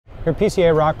Here at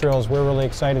PCA Rock Drills, we're really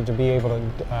excited to be able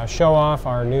to show off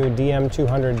our new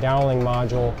DM-200 doweling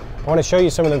module. I want to show you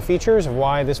some of the features of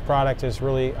why this product is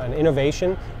really an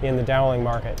innovation in the doweling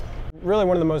market. Really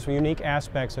one of the most unique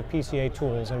aspects of PCA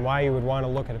tools and why you would want to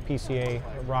look at a PCA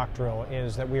rock drill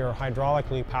is that we are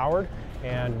hydraulically powered,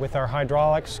 and with our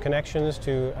hydraulics connections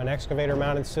to an excavator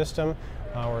mounted system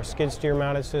or a skid steer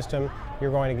mounted system,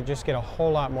 you're going to just get a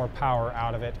whole lot more power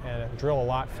out of it and drill a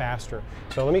lot faster.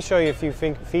 So let me show you a few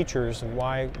features and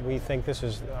why we think this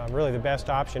is really the best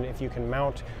option. If you can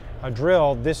mount a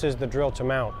drill, this is the drill to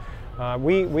mount.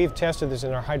 We've tested this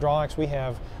in our hydraulics. We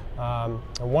have a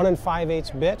 1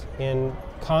 5/8 bit in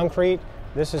concrete.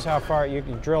 This is how far you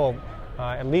can drill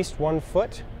at least 1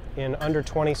 foot in under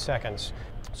 20 seconds.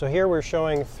 So here we're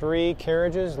showing 3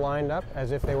 carriages lined up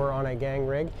as if they were on a gang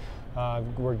rig.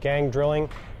 We're gang drilling.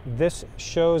 This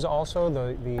shows also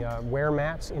the wear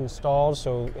mats installed,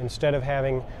 so instead of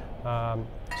having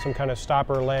some kind of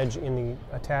stopper ledge in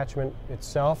the attachment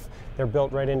itself, they're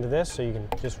built right into this, so you can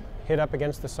just hit up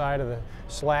against the side of the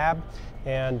slab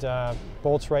and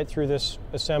bolts right through this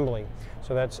assembly.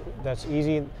 So that's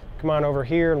easy. Come on over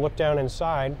here, look down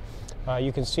inside.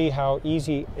 You can see how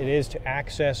easy it is to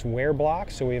access wear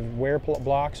blocks. So we have wear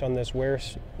blocks on this wear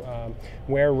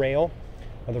rail,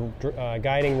 the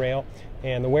guiding rail,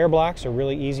 and the wear blocks are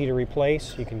really easy to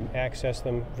replace. You can access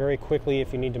them very quickly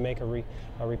if you need to make a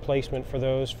replacement for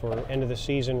those for end of the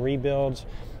season rebuilds.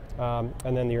 And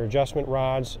then your adjustment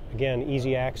rods, again,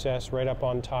 easy access right up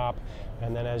on top.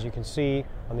 And then as you can see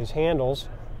on these handles,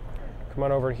 come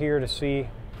on over here to see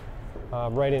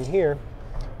right in here,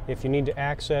 if you need to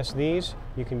access these,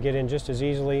 you can get in just as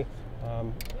easily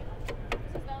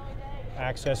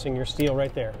accessing your steel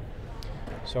right there.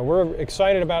 So we're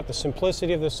excited about the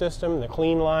simplicity of the system, the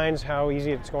clean lines, how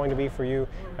easy it's going to be for you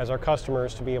as our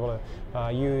customers to be able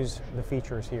to use the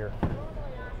features here.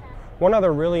 One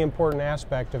other really important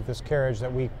aspect of this carriage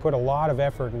that we put a lot of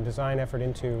effort and design effort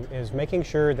into is making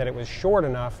sure that it was short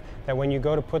enough that when you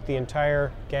go to put the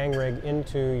entire gang rig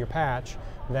into your patch,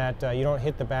 that you don't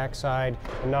hit the backside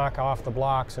and knock off the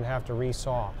blocks and have to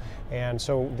resaw. And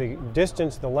so the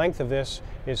distance, the length of this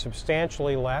is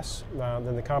substantially less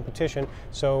than the competition.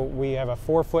 So we have a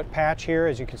 4-foot patch here,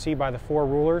 as you can see by the 4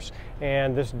 rulers,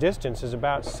 and this distance is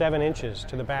about 7 inches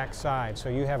to the back side. So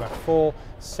you have a full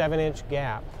 7-inch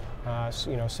gap,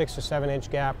 6 to 7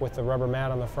 inch gap with the rubber mat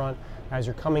on the front as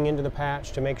you're coming into the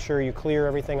patch to make sure you clear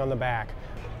everything on the back.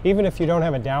 Even if you don't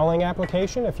have a doweling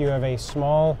application, if you have a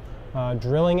small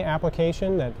drilling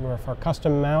application that for a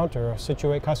custom mount or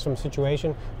a custom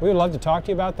situation, we would love to talk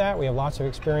to you about that. We have lots of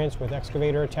experience with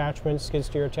excavator attachments, skid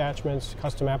steer attachments,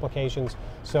 custom applications.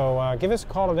 So give us a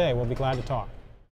call today. We'll be glad to talk.